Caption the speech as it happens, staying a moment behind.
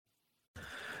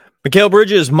Mikal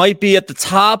Bridges might be at the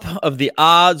top of the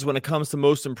odds when it comes to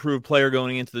most improved player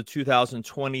going into the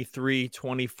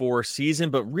 2023-24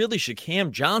 season, but really should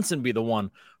Cam Johnson be the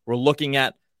one we're looking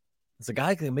at as a guy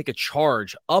who can make a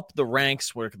charge up the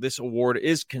ranks where this award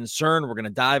is concerned? We're going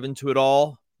to dive into it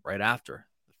all right after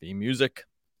the theme music.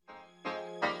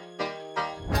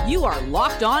 You are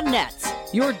Locked On Nets,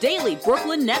 your daily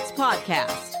Brooklyn Nets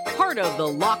podcast, part of the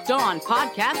Locked On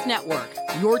Podcast Network,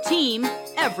 your team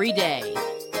every day.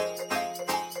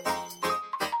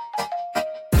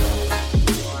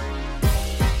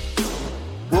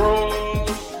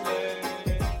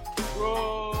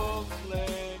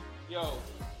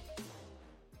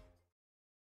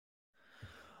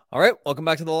 All right, welcome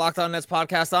back to the Locked On Nets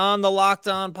podcast on the Locked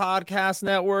On Podcast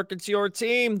Network. It's your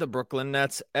team, the Brooklyn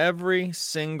Nets, every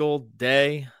single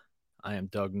day. I am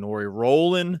Doug Norrie,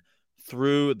 rolling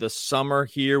through the summer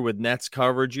here with Nets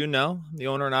coverage. You know, the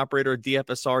owner and operator of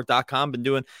DFSR.com, been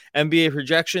doing NBA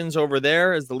projections over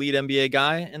there as the lead NBA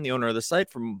guy and the owner of the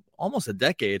site for almost a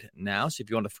decade now. So if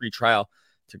you want a free trial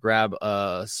to grab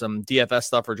some DFS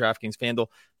stuff for DraftKings FanDuel,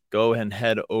 go ahead and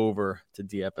head over to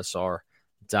DFSR.com.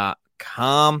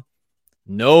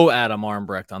 No Adam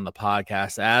Armbrecht on the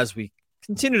podcast as we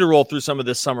continue to roll through some of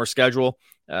this summer schedule.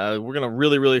 We're going to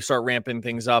really start ramping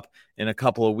things up in a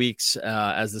couple of weeks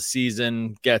as the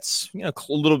season gets a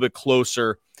little bit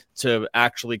closer to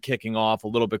actually kicking off, a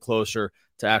little bit closer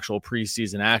to actual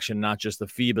preseason action, not just the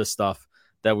FIBA stuff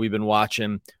that we've been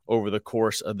watching over the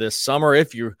course of this summer.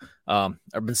 If you have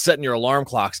been setting your alarm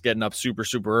clocks, getting up super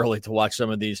early to watch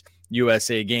some of these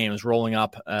USA games, rolling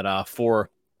up at 4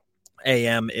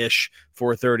 a.m.-ish,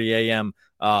 4:30 a.m.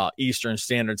 Eastern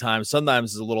Standard Time.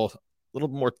 Sometimes it's a little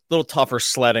tougher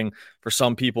sledding for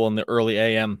some people in the early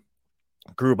a.m.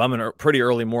 group. I'm a pretty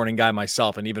early morning guy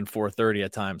myself, and even 4:30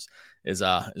 at times is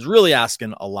really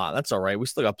asking a lot. That's all right. We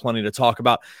still got plenty to talk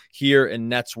about here in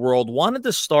Nets World. Wanted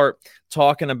to start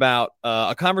talking about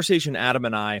a conversation Adam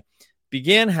and I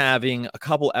began having a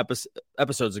couple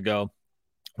episodes ago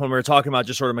when we were talking about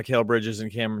just sort of Mikal Bridges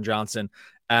and Cameron Johnson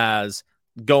as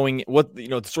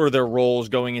sort of their roles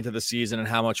going into the season and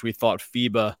how much we thought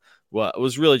FIBA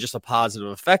was really just a positive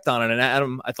effect on it. And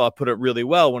Adam, I thought, put it really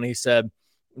well when he said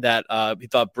that he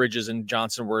thought Bridges and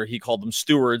Johnson he called them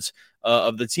stewards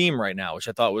of the team right now, which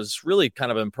I thought was really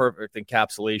kind of an imperfect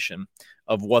encapsulation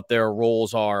of what their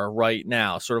roles are right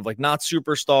now. Sort of like not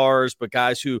superstars, but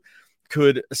guys who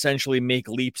could essentially make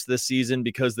leaps this season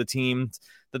because the team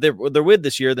that they're with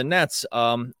this year, the Nets,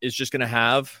 is just going to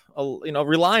have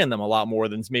rely on them a lot more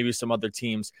than maybe some other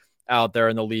teams out there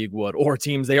in the league would, or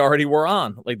teams they already were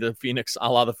on, like the Phoenix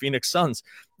Suns,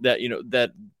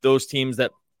 that those teams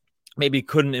that maybe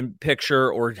couldn't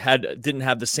picture or didn't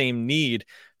have the same need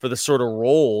for the sort of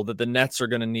role that the Nets are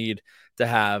going to need to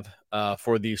have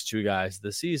for these two guys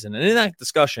this season. And in that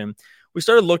discussion, we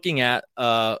started looking at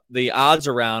the odds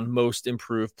around most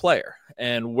improved player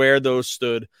and where those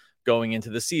stood going into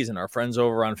the season. Our friends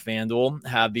over on FanDuel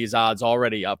have these odds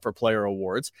already up for player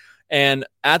awards. And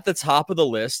at the top of the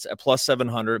list at plus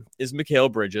 700 is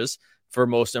Mikal Bridges for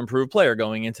most improved player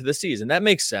going into the season. That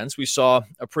makes sense. We saw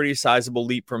a pretty sizable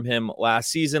leap from him last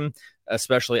season,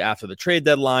 especially after the trade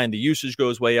deadline. The usage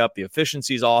goes way up. The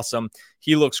efficiency is awesome.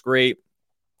 He looks great.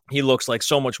 He looks like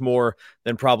so much more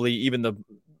than probably even the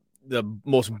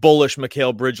most bullish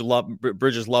Mikal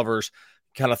Bridges lovers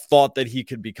kind of thought that he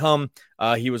could become.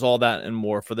 He was all that and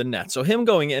more for the Nets. So him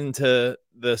going into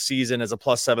the season as a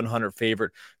plus 700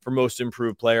 favorite for most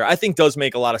improved player, I think does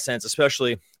make a lot of sense,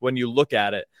 especially when you look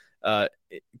at it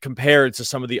compared to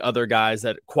some of the other guys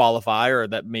that qualify or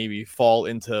that maybe fall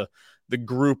into the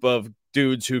group of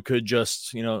dudes who could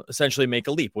just, essentially make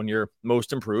a leap. When you're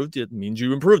most improved, it means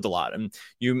you improved a lot and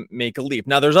you make a leap.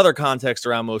 Now there's other context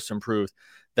around most improved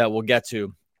that we'll get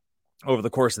to over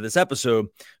the course of this episode,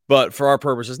 but for our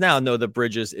purposes now, know that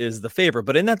Bridges is the favorite.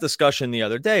 But in that discussion the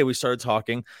other day, we started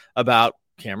talking about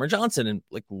Cameron Johnson and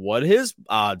like what his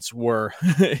odds were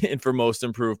for most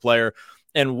improved player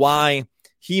and why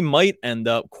he might end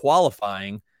up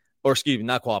qualifying, or excuse me,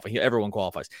 not qualifying. Everyone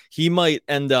qualifies. He might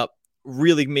end up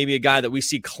really maybe a guy that we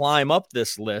see climb up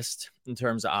this list in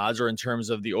terms of odds or in terms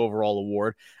of the overall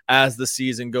award as the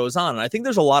season goes on. And I think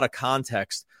there's a lot of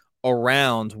context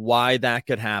around why that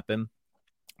could happen,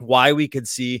 why we could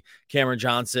see Cameron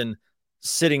Johnson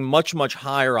sitting much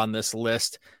higher on this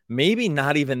list, maybe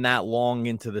not even that long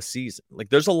into the season. Like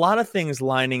there's a lot of things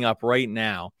lining up right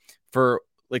now for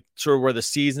like sort of where the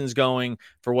season's going,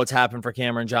 for what's happened for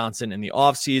Cameron Johnson in the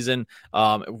offseason,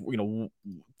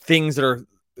 things that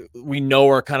we know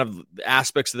are kind of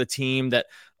aspects of the team that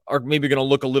are maybe going to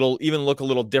look a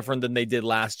little different than they did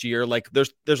last year. Like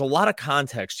there's a lot of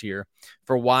context here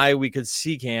for why we could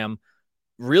see Cam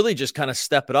really just kind of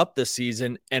step it up this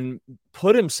season and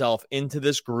put himself into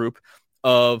this group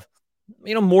of,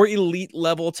 more elite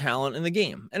level talent in the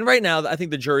game. And right now, I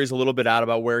think the jury's a little bit out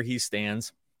about where he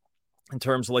stands in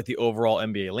terms of like the overall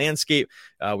NBA landscape.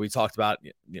 We talked about,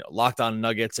 Locked On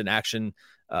Nuggets and Action.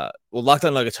 Locked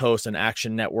On Nuggets host and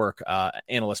Action Network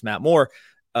analyst Matt Moore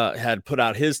had put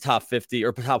out his top 50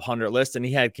 or top 100 list, and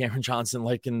he had Cameron Johnson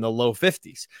like in the low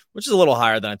 50s, which is a little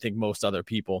higher than I think most other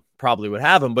people probably would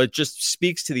have him, but it just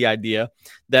speaks to the idea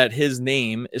that his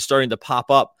name is starting to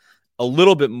pop up a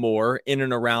little bit more in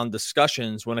and around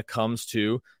discussions when it comes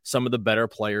to some of the better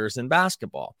players in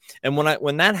basketball. And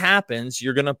when that happens,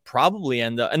 you're going to probably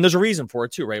end up, and there's a reason for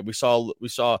it too, right? We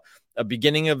saw a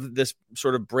beginning of this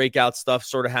sort of breakout stuff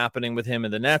sort of happening with him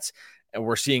in the Nets, and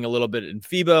we're seeing a little bit in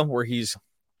FIBA where he's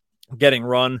getting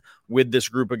run with this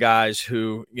group of guys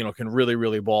who, can really,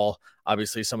 really ball.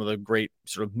 Obviously, some of the great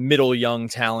sort of middle young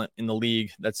talent in the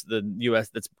league. That's the U.S.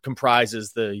 that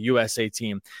comprises the USA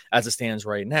team as it stands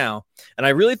right now. And I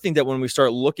really think that when we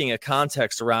start looking at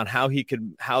context around how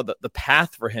the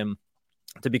path for him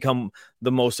to become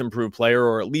the most improved player,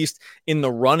 or at least in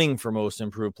the running for most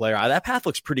improved player, that path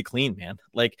looks pretty clean, man.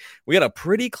 Like we got a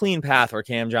pretty clean path for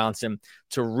Cam Johnson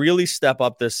to really step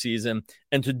up this season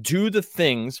and to do the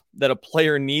things that a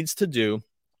player needs to do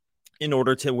in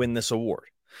order to win this award.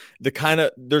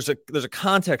 There's a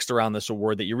context around this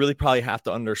award that you really probably have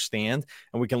to understand.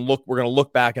 And we're going to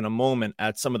look back in a moment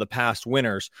at some of the past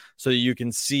winners so that you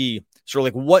can see sort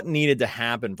of like what needed to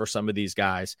happen for some of these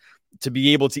guys to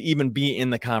be able to even be in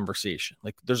the conversation.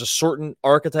 Like there's a certain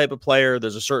archetype of player.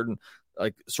 There's a certain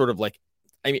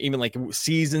even like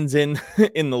seasons in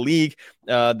the league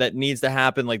that needs to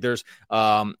happen. Like there's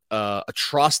a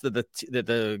trust that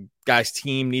the guy's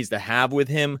team needs to have with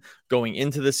him going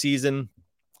into the season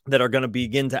that are going to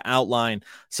begin to outline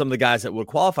some of the guys that would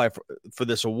qualify for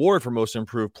this award for most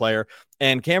improved player.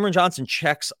 And Cameron Johnson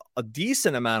checks a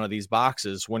decent amount of these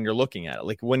boxes when you're looking at it.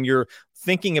 Like when you're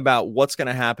thinking about what's going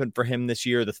to happen for him this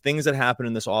year, the things that happen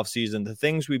in this offseason, the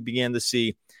things we began to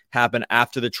see happen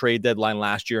after the trade deadline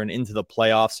last year and into the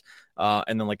playoffs.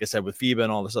 And then, like I said, with FIBA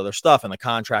and all this other stuff and the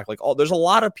contract, there's a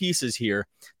lot of pieces here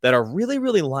that are really,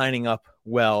 really lining up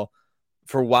well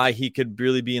for why he could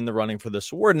really be in the running for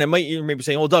this award. And you may be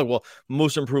saying, well, Doug,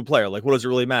 most improved player, like, what does it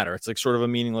really matter? It's like sort of a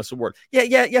meaningless award. Yeah,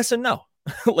 yes and no.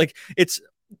 Like it's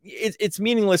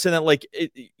meaningless in that, like,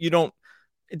 it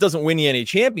doesn't win you any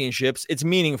championships. It's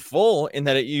meaningful in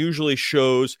that it usually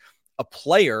shows a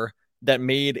player that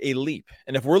made a leap.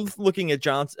 And if we're looking at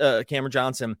Cameron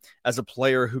Johnson as a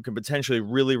player who can potentially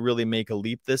really, really make a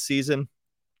leap this season,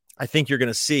 I think you're going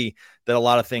to see that a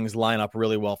lot of things line up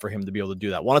really well for him to be able to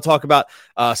do that. I want to talk about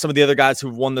some of the other guys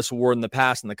who've won this award in the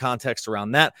past and the context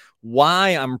around that,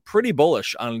 why I'm pretty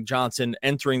bullish on Johnson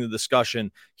entering the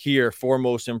discussion here for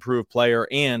most improved player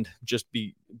and just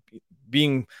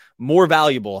being more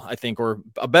valuable, I think, or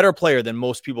a better player than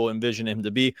most people envision him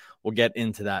to be. We'll get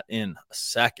into that in a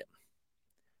second.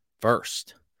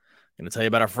 First, I'm going to tell you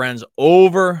about our friends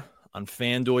over on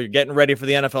FanDuel. You're getting ready for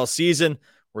the NFL season.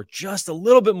 We're just a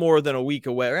little bit more than a week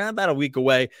away, about a week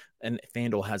away, and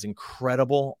FanDuel has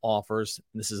incredible offers.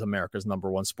 This is America's #1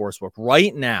 sportsbook.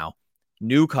 Right now,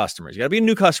 new customers. You got to be a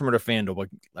new customer to FanDuel, but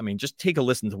I mean, just take a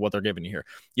listen to what they're giving you here.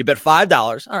 You bet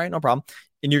 $5. All right, no problem.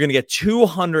 And you're going to get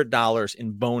 $200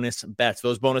 in bonus bets.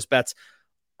 Those bonus bets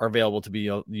are available to be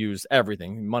used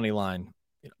everything, money line,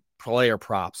 player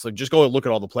props. So just go look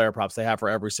at all the player props they have for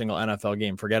every single NFL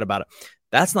game. Forget about it.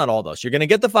 That's not all, though. So you're going to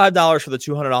get the $5 for the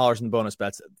 $200 in bonus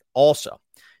bets. Also,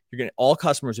 you're going to, all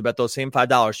customers who bet those same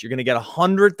 $5, you're going to get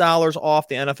 $100 off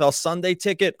the NFL Sunday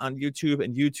ticket on YouTube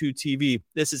and YouTube TV.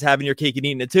 This is having your cake and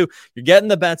eating it too. You're getting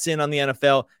the bets in on the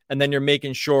NFL, and then you're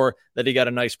making sure that you got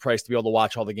a nice price to be able to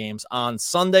watch all the games on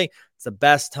Sunday. It's the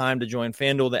best time to join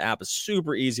FanDuel. The app is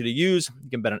super easy to use. You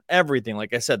can bet on everything.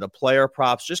 Like I said, the player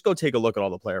props, just go take a look at all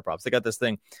the player props. They got this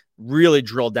thing really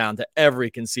drilled down to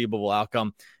every conceivable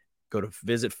outcome. Go to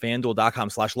visit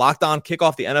FanDuel.com/lockedon. Kick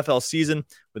off the NFL season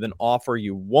with an offer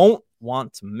you won't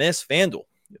want to miss. FanDuel,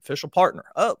 the official partner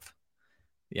of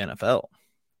the NFL.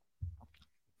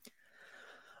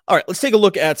 All right, let's take a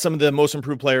look at some of the most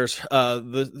improved players,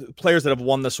 the players that have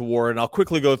won this award. And I'll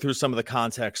quickly go through some of the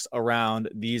context around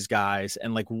these guys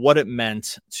and like what it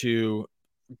meant to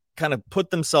kind of put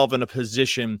themselves in a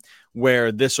position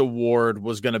where this award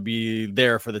was going to be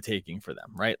there for the taking for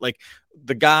them, right? Like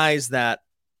the guys that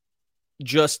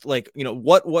just like,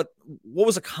 what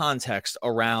was the context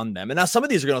around them? And now some of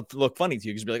these are going to look funny to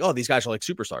you because you'll be like, oh, these guys are like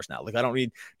superstars now. Like, I don't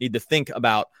need to think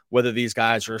about whether these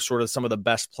guys are sort of some of the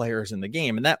best players in the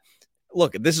game. And that,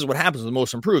 look, this is what happens with the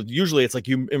most improved. Usually it's like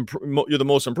you're the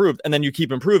most improved and then you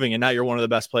keep improving and now you're one of the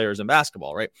best players in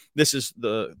basketball, right? This is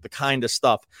the kind of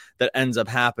stuff that ends up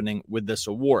happening with this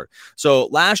award. So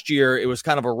last year it was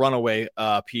kind of a runaway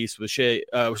piece with Lauri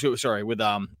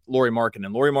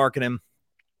Markkanen. Lauri Markkanen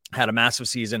had a massive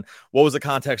season. What was the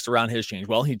context around his change?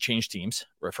 Well, he changed teams.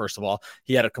 First of all,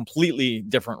 he had a completely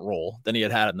different role than he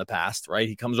had in the past, right?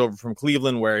 He comes over from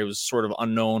Cleveland where it was sort of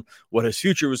unknown what his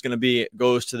future was going to be,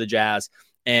 goes to the Jazz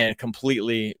and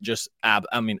completely just,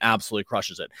 absolutely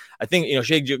crushes it. I think,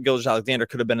 Shai Gilgeous-Alexander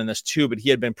could have been in this too, but he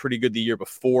had been pretty good the year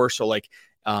before. So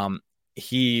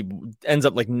he ends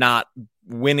up like not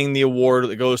winning the award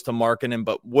that goes to Markkanen.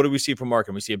 But what do we see from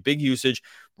Markkanen? We see a big usage,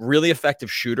 really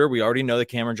effective shooter. We already know that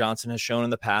Cameron Johnson has shown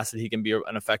in the past that he can be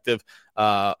an effective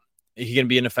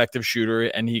shooter,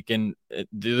 and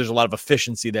there's a lot of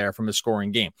efficiency there from his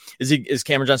scoring game. Is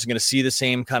Cameron Johnson going to see the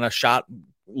same kind of shot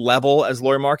level as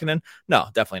Lauri Markkanen? No,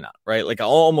 definitely not, right? Like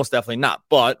almost definitely not,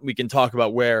 but we can talk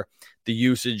about where the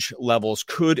usage levels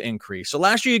could increase. So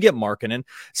last year you get Markkanen.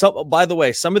 So by the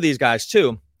way, some of these guys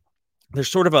too, there's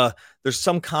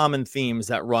some common themes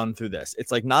that run through this.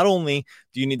 It's like, not only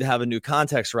do you need to have a new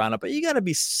context around it, but you got to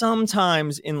be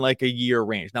sometimes in like a year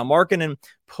range. Now, Markkanen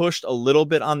pushed a little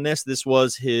bit on this. This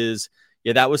was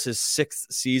that was his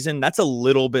 6th season. That's a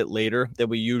little bit later than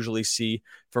we usually see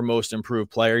for most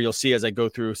improved player. You'll see as I go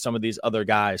through some of these other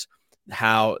guys,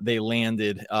 how they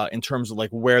landed in terms of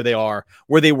like where they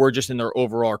were just in their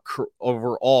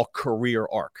overall career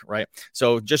arc, right?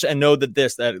 So know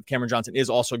that Cameron Johnson is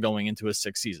also going into his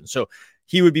 6th season. So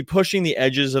he would be pushing the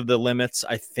edges of the limits,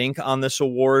 I think, on this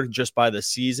award just by the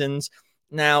seasons.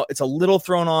 Now it's a little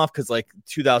thrown off because like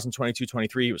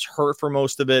 2022-23, he was hurt for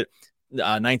most of it.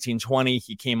 19-20,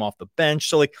 he came off the bench.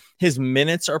 So like his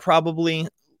minutes are probably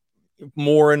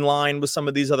more in line with some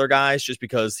of these other guys just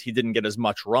because he didn't get as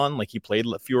much run. Like he played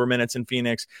fewer minutes in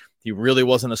Phoenix. He really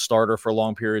wasn't a starter for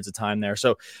long periods of time there.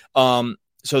 So,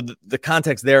 the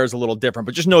context there is a little different,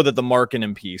 but just know that the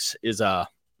Markkanen piece is,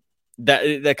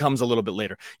 that comes a little bit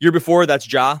later. Year before,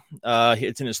 that's Ja.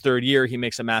 It's in his 3rd year. He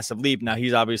makes a massive leap. Now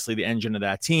he's obviously the engine of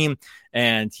that team.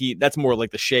 And that's more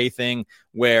like the Shai thing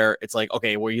where it's like,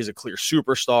 okay, well, he's a clear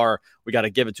superstar. We got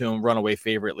to give it to him, runaway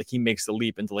favorite. Like he makes the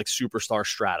leap into like superstar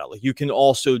strata. Like you can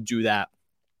also do that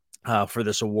for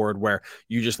this award where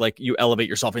you just like you elevate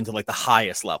yourself into like the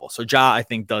highest level. So Ja, I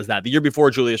think, does that. The year before,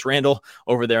 Julius Randle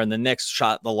over there in the Knicks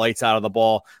shot the lights out of the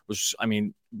ball, which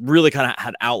really kind of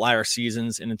had outlier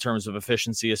seasons in terms of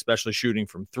efficiency, especially shooting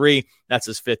from 3. That's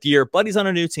his 5th year, but he's on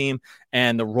a new team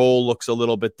and the role looks a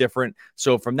little bit different.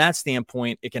 So from that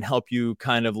standpoint, it can help you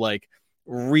kind of like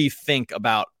rethink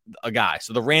about a guy.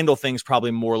 So the Randle thing's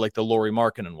probably more like the Lauri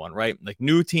Markkanen one, right? Like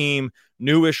new team,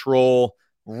 newish role,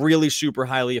 really super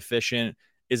highly efficient.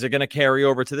 Is it going to carry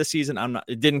over to this season?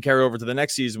 It didn't carry over to the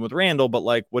next season with Randle, but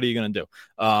like, what are you going to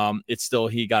do? It's still,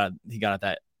 he got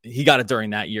it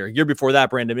during that year. Year before that,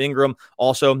 Brandon Ingram,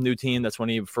 also new team. That's when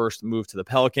he first moved to the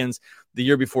Pelicans. The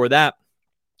year before that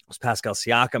was Pascal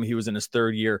Siakam. He was in his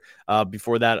 3rd year.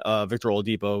 Before that, Victor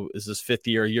Oladipo is his 5th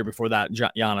year. Year before that,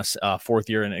 Giannis, 4th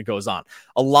year, and it goes on.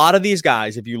 A lot of these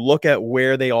guys, if you look at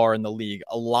where they are in the league,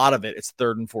 a lot of it's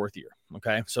 3rd and 4th year.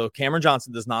 Okay. So Cameron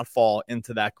Johnson does not fall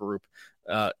into that group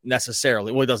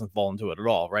necessarily. Well, he doesn't fall into it at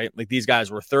all, right? Like these guys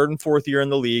were 3rd and 4th year in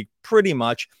the league, pretty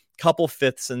much. Couple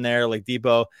 5ths in there, like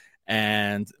Depot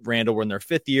and Randle were in their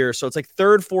 5th year. So it's like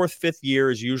 3rd, 4th, 5th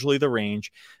year is usually the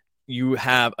range. You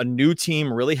have a new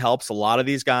team really helps. A lot of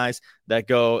these guys that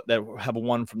have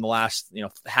won from the last,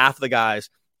 half of the guys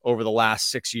over the last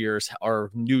 6 years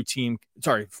are new team.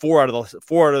 Sorry, 4 out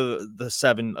of the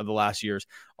 7 of the last years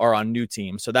are on new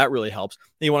teams. So that really helps.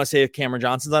 Then you want to say if Cameron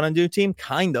Johnson's on a new team,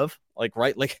 kind of like,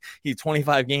 right? Like he had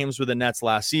 25 games with the Nets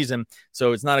last season.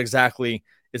 So it's not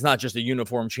just a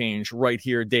uniform change right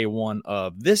here, day one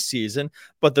of this season,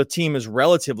 but the team is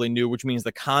relatively new, which means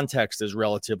the context is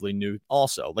relatively new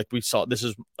also. Like we saw, this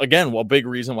is, again, a big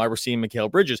reason why we're seeing Mikal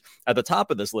Bridges at the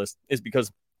top of this list is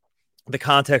because the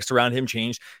context around him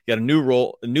changed. You got a new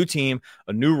role, a new team,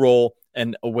 a new role,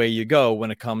 and away you go when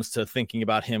it comes to thinking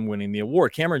about him winning the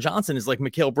award. Cameron Johnson is like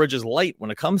Mikal Bridges light when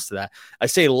it comes to that. I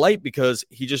say light because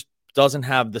he just doesn't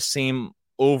have the same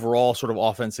overall sort of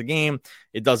offensive game.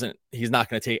 He's not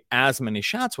going to take as many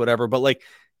shots, whatever, but like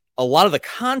a lot of the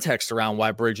context around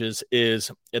why Bridges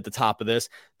is at the top of this,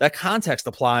 that context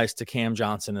applies to Cam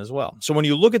Johnson as well. So when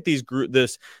you look at these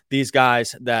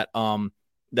guys that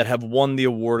have won the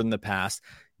award in the past,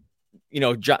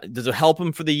 does it help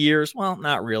him for the years? Well,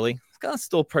 not really. It's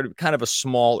still kind of a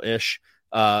smallish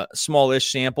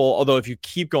sample. Although if you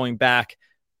keep going back,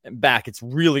 it's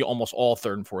really almost all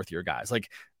third and fourth year guys. Like,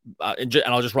 and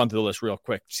I'll just run through the list real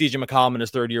quick. CJ McCollum in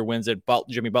his third year wins it.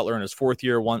 Jimmy Butler in his fourth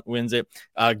year wins it.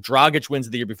 Dragic wins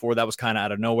it the year before. That was kind of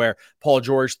out of nowhere. Paul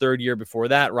George, third year before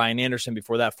that. Ryan Anderson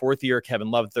before that, fourth year. Kevin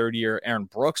Love, third year. Aaron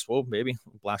Brooks, whoa, baby,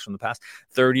 blast from the past.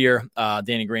 Third year.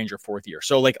 Danny Granger, fourth year.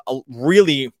 So, like,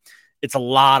 really, it's a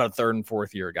lot of third and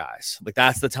fourth year guys. Like,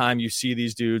 that's the time you see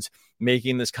these dudes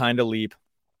making this kind of leap.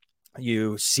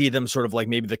 You see them sort of like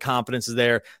maybe the confidence is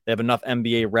there. They have enough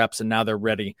NBA reps, and now they're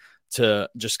ready to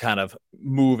just kind of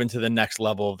move into the next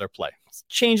level of their play. It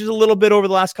changes a little bit over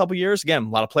the last couple of years. Again, a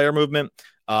lot of player movement,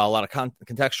 a lot of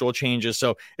contextual changes.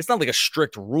 So it's not like a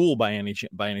strict rule by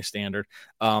any standard.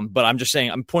 But I'm just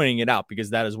saying, I'm pointing it out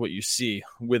because that is what you see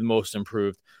with most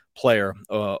improved player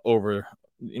over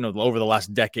the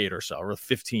last decade or so, or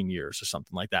 15 years or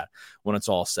something like that, when it's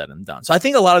all said and done. So I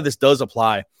think a lot of this does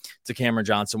apply to Cameron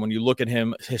Johnson. When you look at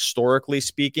him historically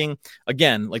speaking,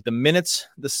 again, like the minute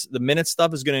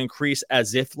stuff is going to increase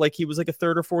as if like he was like a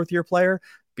third or fourth year player,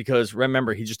 because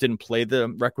remember, he just didn't play the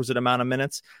requisite amount of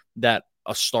minutes that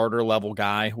a starter level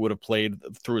guy would have played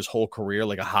through his whole career,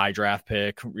 like a high draft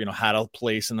pick, had a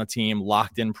place in the team,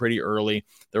 locked in pretty early.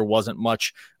 There wasn't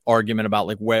much argument about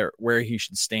like where he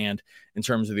should stand in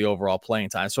terms of the overall playing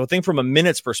time. So I think from a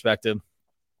minutes perspective,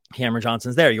 Cameron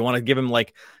Johnson's there. You want to give him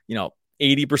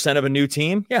 80% of a new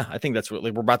team. Yeah, I think that's what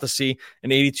we're about to see,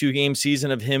 an 82 game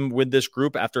season of him with this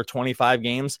group after 25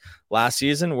 games last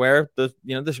season, where the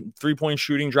 3-point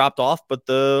shooting dropped off, but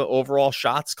the overall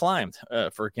shots climbed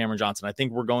for Cameron Johnson. I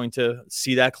think we're going to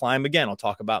see that climb again. I'll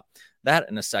talk about that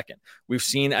in a second. We've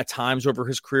seen at times over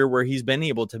his career where he's been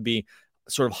able to be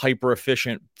sort of hyper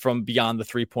efficient from beyond the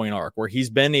 3-point arc, where he's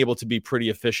been able to be pretty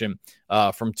efficient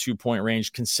from 2-point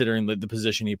range, considering the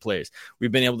position he plays.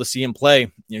 We've been able to see him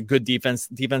play good defense.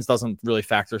 Defense doesn't really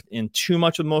factor in too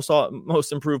much with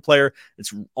most improved player.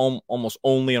 It's almost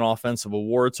only an offensive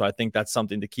award. So I think that's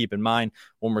something to keep in mind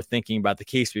when we're thinking about the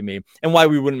case we made and why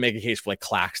we wouldn't make a case for like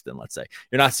Claxton. Let's say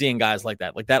you're not seeing guys like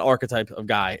that. Like that archetype of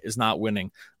guy is not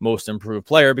winning most improved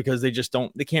player because they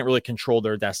can't really control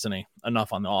their destiny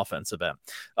enough on the offensive end.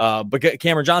 But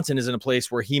Cameron Johnson is in a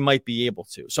place where he might be able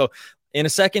to. So in a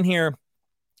second here,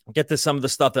 get to some of the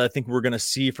stuff that I think we're going to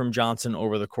see from Johnson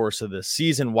over the course of this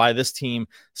season, why this team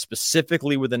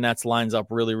specifically with the Nets lines up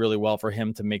really, really well for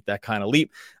him to make that kind of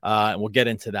leap. And we'll get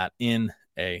into that in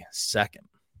a second.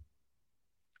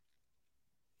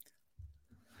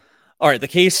 All right, the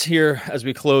case here as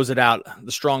we close it out,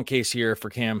 the strong case here for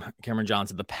Cameron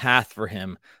Johnson, the path for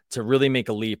him to really make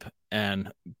a leap.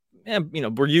 And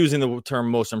we're using the term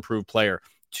most improved player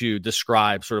to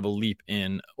describe sort of a leap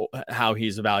in how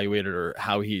he's evaluated or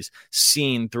how he's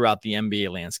seen throughout the NBA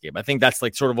landscape. I think that's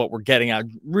like sort of what we're getting at,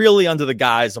 really under the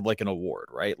guise of like an award,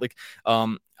 right? Like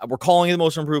we're calling it the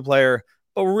most improved player,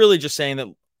 but we're really just saying that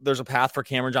there's a path for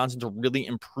Cameron Johnson to really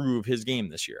improve his game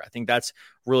this year. I think that's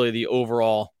really the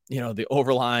overall, the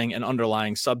overlying and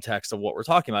underlying subtext of what we're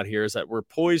talking about here, is that we're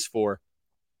poised for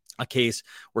a case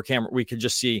where we could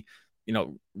just see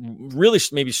really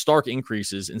maybe stark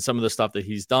increases in some of the stuff that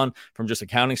he's done from just a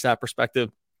counting stat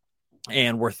perspective,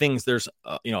 and where there's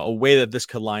a way that this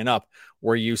could line up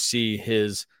where you see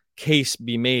his case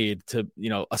be made to,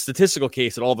 a statistical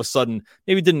case that all of a sudden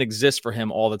maybe didn't exist for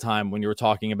him all the time when you were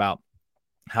talking about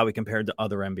how he compared to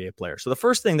other NBA players. So the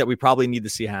first thing that we probably need to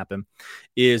see happen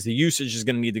is the usage is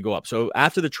going to need to go up. So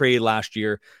after the trade last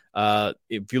year,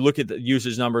 if you look at the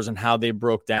usage numbers and how they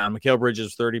broke down, Mikal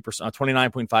Bridges 30%,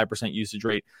 29.5% usage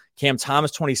rate, Cam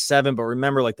Thomas 27%, but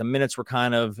remember, like the minutes were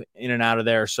kind of in and out of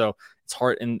there, so it's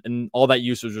hard, and all that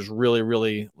usage was really,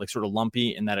 really like sort of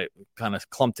lumpy in that it kind of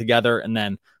clumped together and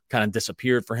then kind of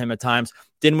disappeared for him at times.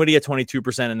 Dinwiddie at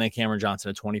 22% and then Cameron Johnson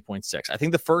at 20.6%. I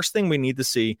think the first thing we need to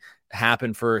see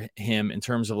happen for him in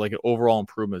terms of like an overall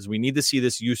improvement is we need to see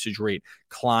this usage rate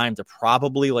climb to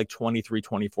probably like 23,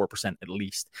 24% at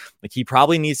least. Like he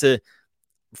probably needs to,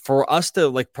 for us to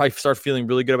like probably start feeling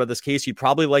really good about this case, you'd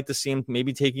probably like to see him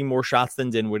maybe taking more shots than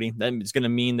Dinwiddie. That is going to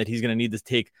mean that he's going to need to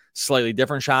take slightly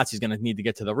different shots. He's going to need to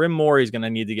get to the rim more. He's going to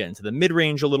need to get into the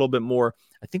mid-range a little bit more.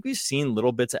 I think we've seen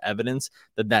little bits of evidence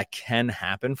that can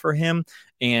happen for him.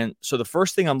 And so the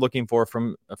first thing I'm looking for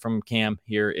from Cam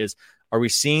here is, are we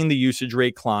seeing the usage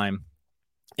rate climb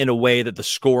in a way that the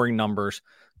scoring numbers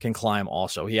can climb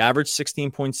also? He averaged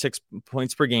 16.6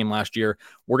 points per game last year.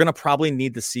 We're going to probably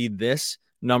need to see this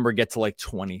number get to like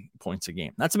 20 points a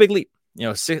game. That's a big leap.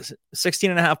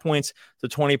 16.5 points to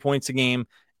 20 points a game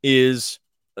is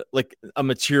like a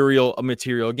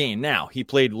material gain. Now, he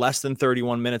played less than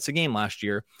 31 minutes a game last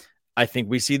year. I think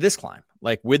we see this climb,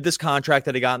 like with this contract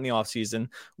that he got in the offseason,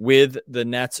 with the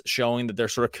Nets showing that they're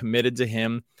sort of committed to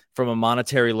him from a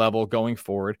monetary level going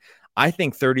forward. I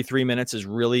think 33 minutes is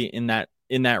really in that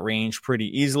range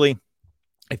pretty easily.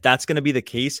 If that's going to be the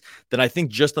case, then I think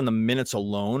just on the minutes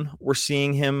alone, we're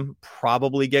seeing him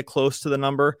probably get close to the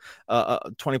number,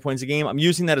 20 points a game. I'm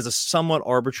using that as a somewhat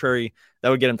arbitrary, that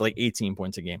would get him to like 18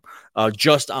 points a game,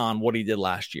 just on what he did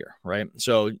last year, right?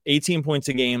 So 18 points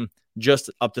a game, just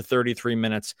up to 33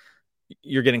 minutes,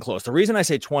 you're getting close. The reason I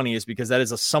say 20 is because that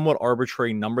is a somewhat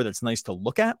arbitrary number that's nice to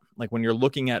look at. Like when you're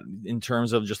looking at in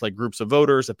terms of just like groups of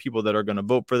voters, of people that are going to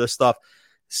vote for this stuff,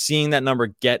 seeing that number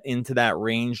get into that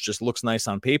range just looks nice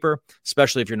on paper,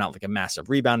 especially if you're not like a massive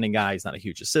rebounding guy. He's not a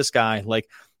huge assist guy. Like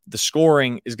the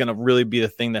scoring is going to really be the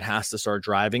thing that has to start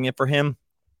driving it for him.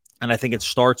 And I think it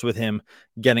starts with him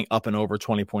getting up and over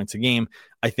 20 points a game.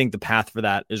 I think the path for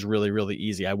that is really, really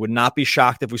easy. I would not be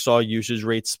shocked if we saw usage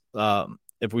rates,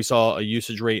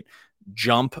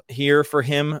 jump here for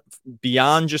him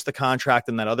beyond just the contract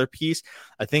and that other piece.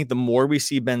 I think the more we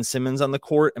see Ben Simmons on the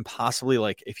court, and possibly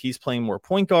like if he's playing more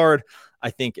point guard, I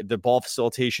think if the ball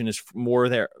facilitation is more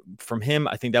there from him,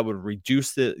 I think that would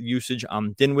reduce the usage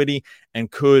on Dinwiddie and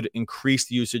could increase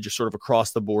the usage sort of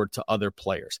across the board to other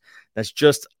players. That's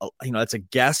just, that's a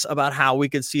guess about how we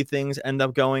could see things end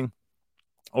up going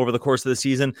over the course of the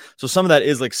season. So some of that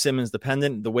is like Simmons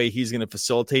dependent. The way he's going to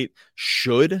facilitate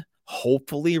should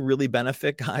hopefully really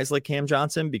benefit guys like Cam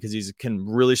Johnson, because he can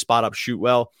really spot up, shoot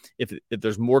well. If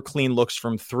there's more clean looks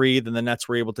from three than the Nets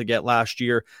were able to get last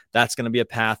year, that's going to be a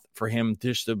path for him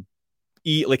just to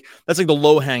eat. Like that's like the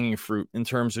low hanging fruit in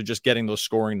terms of just getting those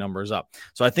scoring numbers up.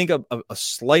 So I think a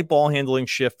slight ball handling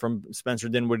shift from Spencer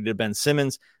Dinwiddie to Ben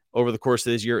Simmons over the course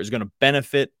of this year is going to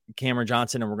benefit Cameron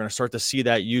Johnson. And we're going to start to see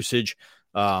that usage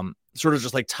sort of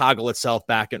just like toggle itself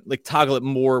back and like toggle it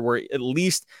more where at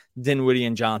least Dinwiddie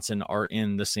and Johnson are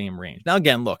in the same range. Now,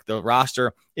 again, look, the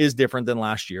roster is different than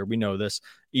last year. We know this.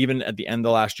 Even at the end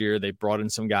of last year, they brought in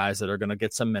some guys that are going to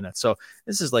get some minutes. So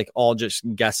this is like all just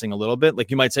guessing a little bit. Like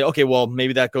you might say, okay, well,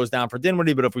 maybe that goes down for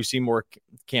Dinwiddie, but if we see more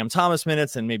Cam Thomas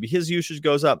minutes and maybe his usage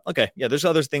goes up, okay, yeah, there's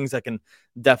other things that can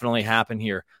definitely happen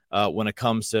here when it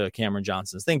comes to Cameron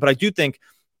Johnson's thing. But I do think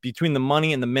between the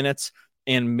money and the minutes,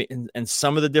 and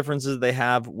some of the differences they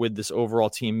have with this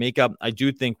overall team makeup, I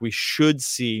do think we should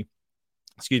see,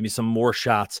 some more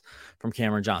shots from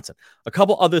Cameron Johnson. A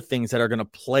couple other things that are going to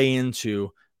play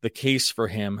into the case for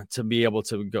him to be able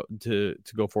to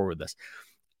go forward with this.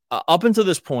 Up until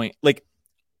this point,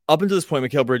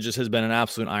 Mikal Bridges has been an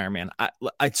absolute Iron Man.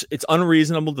 It's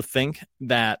unreasonable to think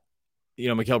that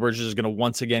Mikal Bridges is going to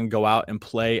once again go out and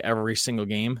play every single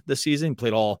game this season. He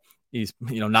played all. He's,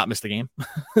 not missed a game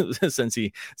since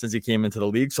he came into the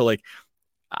league. So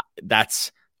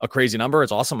that's a crazy number.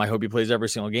 It's awesome. I hope he plays every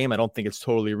single game. I don't think it's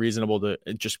totally reasonable to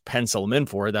just pencil him in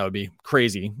for it. That would be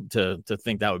crazy to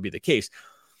think that would be the case.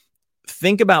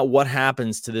 Think about what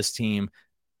happens to this team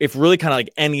if really kind of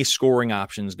like any scoring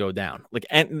options go down.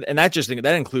 And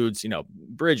that includes,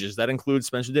 Bridges, that includes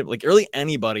Spencer Dinwiddie, like really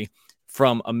anybody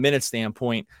from a minute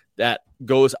standpoint that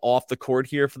goes off the court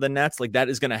here for the Nets, like that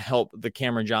is going to help the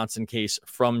Cameron Johnson case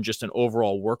from just an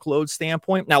overall workload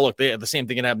standpoint. Now, look, the same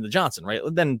thing can happen to Johnson, right?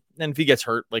 Then if he gets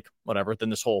hurt, like whatever, then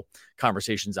this whole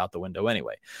conversation's out the window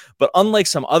anyway. But unlike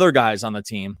some other guys on the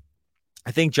team,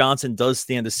 I think Johnson does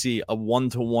stand to see a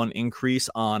 1-to-1 increase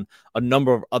on a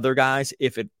number of other guys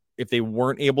if they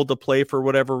weren't able to play for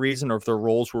whatever reason, or if their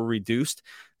roles were reduced.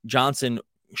 Johnson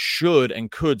should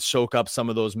and could soak up some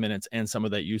of those minutes and some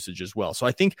of that usage as well. So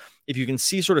I think if you can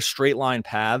see sort of straight line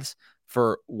paths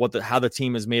for how the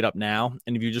team is made up now,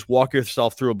 and if you just walk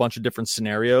yourself through a bunch of different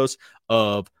scenarios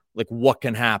of like what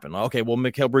can happen. Okay, well,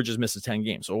 Mikal Bridges misses 10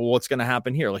 games. So what's going to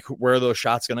happen here? Like where are those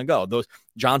shots going to go?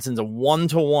 Johnson's a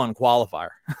 1-to-1 qualifier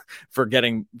for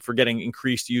getting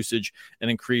increased usage and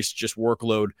increased just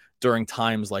workload during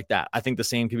times like that. I think the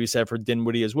same can be said for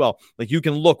Dinwiddie as well. Like you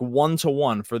can look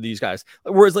 1-to-1 for these guys.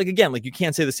 Whereas again, you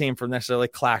can't say the same for necessarily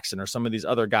like Claxton or some of these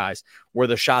other guys where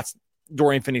the shots,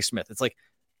 Dorian Finney-Smith, it's like,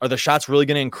 are the shots really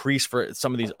going to increase for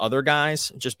some of these other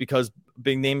guys just because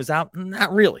big name is out?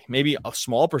 Not really. Maybe a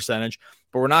small percentage,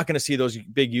 but we're not going to see those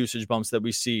big usage bumps that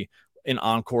we see in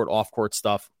on-court, off-court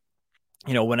stuff,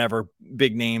 whenever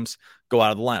big names go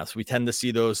out of the lineups. We tend to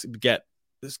see those get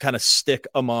this kind of stick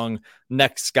among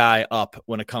next guy up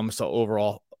when it comes to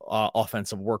overall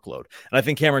offensive workload. And I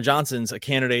think Cameron Johnson's a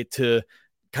candidate to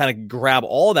kind of grab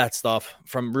all that stuff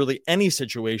from really any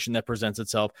situation that presents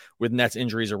itself with Nets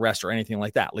injuries or rest or anything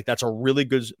like that. Like that's a really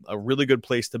good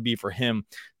place to be for him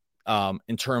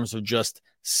in terms of just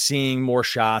seeing more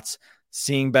shots,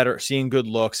 seeing good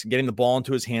looks, getting the ball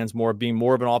into his hands more, being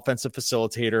more of an offensive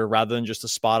facilitator rather than just a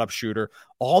spot up shooter.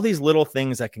 All these little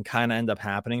things that can kind of end up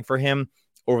happening for him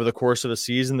over the course of the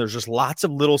season. There's just lots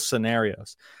of little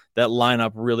scenarios that line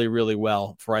up really, really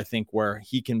well for, I think, where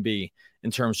he can be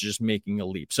in terms of just making a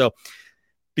leap. So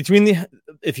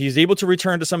if he's able to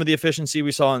return to some of the efficiency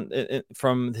we saw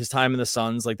from his time in the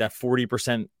Suns, like that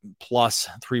 40% plus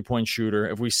 3-point shooter,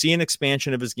 if we see an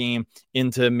expansion of his game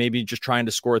into maybe just trying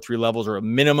to score 3 levels or a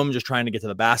minimum, just trying to get to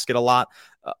the basket a lot,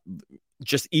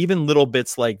 just even little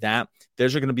bits like that,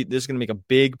 there's going to make a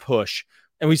big push.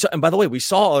 And by the way, we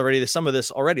saw already some of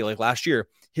this already, like last year,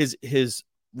 his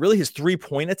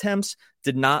 3-point attempts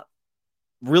did not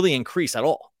really increase at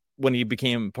all when he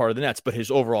became part of the Nets, but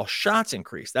his overall shots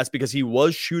increased. That's because he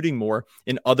was shooting more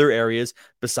in other areas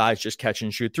besides just catch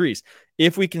and shoot threes.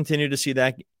 If we continue to see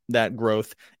that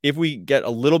growth, if we get a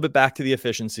little bit back to the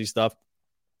efficiency stuff,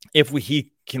 if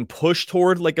he can push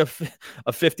toward like a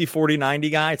 50, 40, 90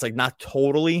 guy, it's like not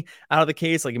totally out of the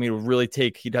case. Like, I mean, it would really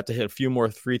he'd have to hit a few more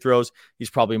free throws.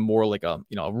 He's probably more like a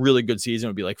really good season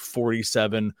would be like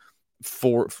 47,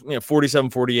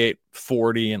 48,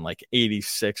 40, and like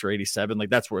 86 or 87.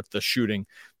 Like that's where if the shooting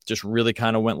just really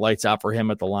kind of went lights out for him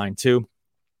at the line too.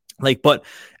 And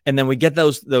then we get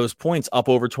those points up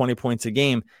over 20 points a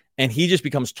game, and he just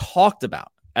becomes talked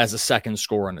about as a second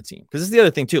scorer on the team. Because this is the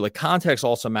other thing too, like context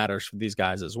also matters for these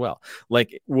guys as well.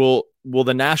 Like will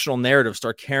the national narrative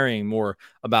start carrying more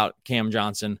about Cam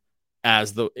Johnson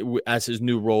as his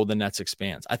new role the Nets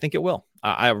expands? I think it will.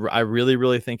 I really,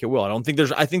 really think it will. I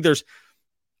think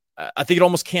it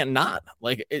almost can't not.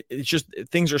 Like it's just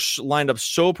things are lined up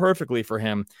so perfectly for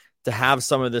him to have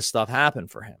some of this stuff happen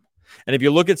for him. And if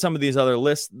you look at some of these other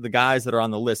lists, the guys that are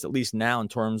on the list, at least now in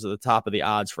terms of the top of the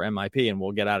odds for MIP, and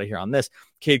we'll get out of here on this,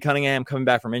 Cade Cunningham coming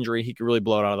back from injury, he could really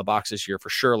blow it out of the box this year for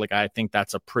sure. Like I think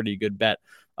that's a pretty good bet.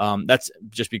 That's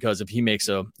just because if he makes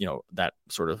that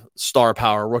sort of star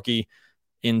power rookie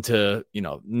into,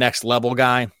 next level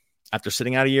guy after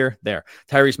sitting out a year there.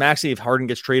 Tyrese Maxey, if Harden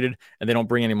gets traded and they don't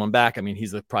bring anyone back, I mean, he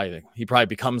probably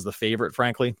becomes the favorite,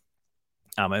 frankly.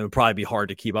 It would probably be hard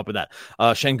to keep up with that.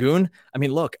 Şengün, I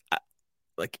mean, look,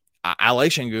 I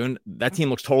like Şengün. That team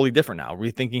looks totally different now. Are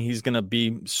we thinking he's going to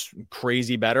be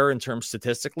crazy better in terms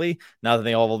statistically now that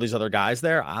they all have all these other guys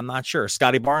there? I'm not sure.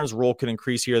 Scotty Barnes' role could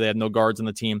increase here. They have no guards on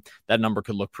the team. That number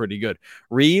could look pretty good.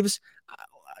 Reeves,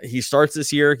 he starts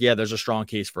this year. Yeah, there's a strong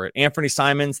case for it. Anthony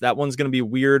Simons, that one's going to be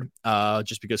weird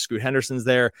just because Scoot Henderson's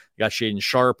there. You got Shaedon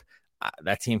Sharpe.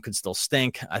 That team could still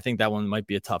stink. I think that one might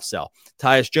be a tough sell.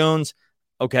 Tyus Jones,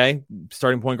 okay,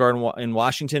 starting point guard in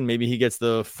Washington. Maybe he gets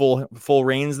the full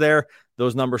reins there.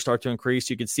 Those numbers start to increase.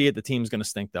 You can see it. The team's going to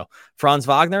stink though. Franz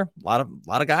Wagner, a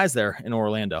lot of guys there in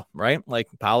Orlando, right? Like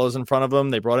Paolo's in front of him.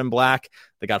 They brought in Black.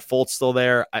 They got Fultz still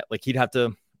there. It'd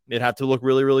have to look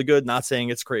really, really good. Not saying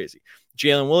it's crazy.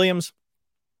 Jalen Williams,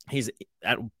 he's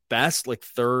at best like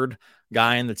third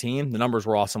guy in the team. The numbers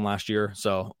were awesome last year,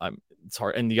 so it's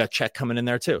hard. And you got Chet coming in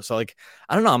there too. So like,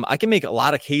 I don't know. I can make a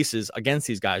lot of cases against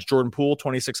these guys. Jordan Poole,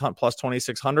 2,600 plus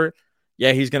 2,600.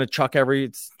 Yeah, he's going to chuck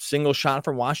every single shot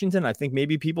from Washington. I think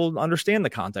maybe people understand the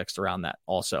context around that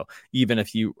also, even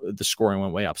if the scoring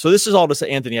went way up. So this is all to say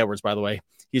Anthony Edwards, by the way,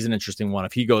 he's an interesting one.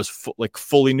 If he goes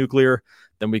fully nuclear,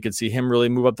 then we could see him really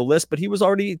move up the list, but he was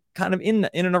already kind of in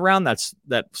and around that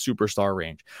superstar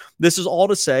range. This is all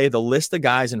to say the list of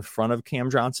guys in front of Cam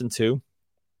Johnson too.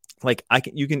 Like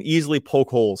you can easily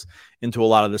poke holes into a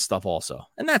lot of this stuff also.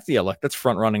 And that's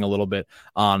front running a little bit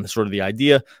on sort of the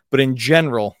idea, but in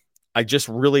general, I just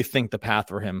really think the path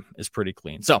for him is pretty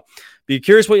clean. So be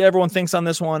curious what everyone thinks on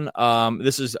this one.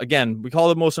 This is, again, we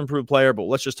call it most improved player, but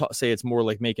let's just say it's more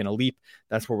like making a leap.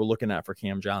 That's what we're looking at for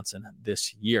Cam Johnson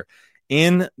this year.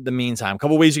 In the meantime, a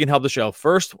couple ways you can help the show.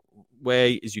 First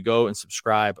way is you go and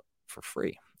subscribe for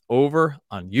free over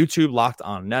on YouTube, Locked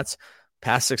On Nets.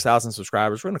 Past 6,000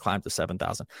 subscribers, we're going to climb to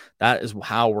 7,000. That is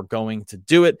how we're going to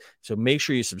do it. So make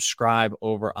sure you subscribe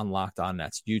over on Locked On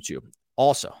Nets YouTube.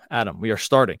 Also, Adam, we are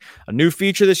starting a new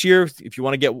feature this year. If you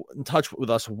want to get in touch with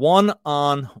us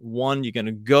one-on-one, you're going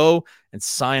to go and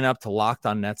sign up to Locked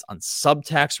On Nets on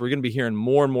Subtext. We're going to be hearing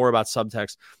more and more about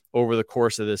Subtext over the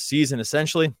course of this season.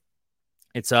 Essentially,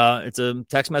 it's a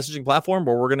text messaging platform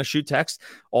where we're going to shoot text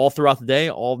all throughout the day,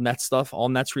 all Nets stuff, all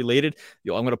Nets related.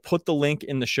 I'm going to put the link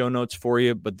in the show notes for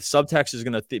you, but the Subtext is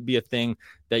going to be a thing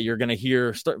that you're going to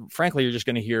hear. Frankly, you're just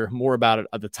going to hear more about it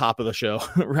at the top of the show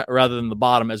rather than the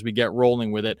bottom as we get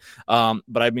rolling with it.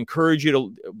 But I'd encourage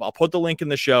you I'll put the link in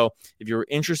the show. If you're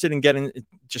interested in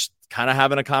just kind of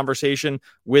having a conversation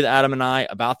with Adam and I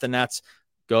about the Nets,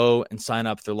 go and sign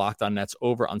up for Locked On Nets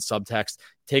over on Subtext.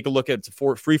 Take a look at it's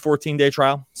a free 14-day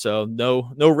trial, so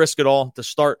no risk at all to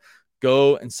start.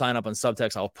 Go and sign up on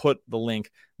Subtext. I'll put the link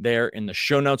there in the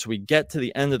show notes. We get to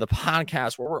the end of the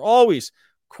podcast where we're always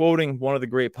quoting one of the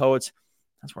great poets.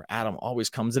 That's where Adam always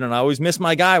comes in, and I always miss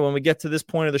my guy when we get to this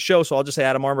point of the show, so I'll just say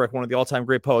Adam Armbrecht, one of the all-time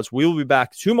great poets. We will be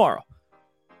back tomorrow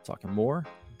talking more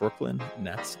Brooklyn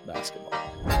Nets basketball.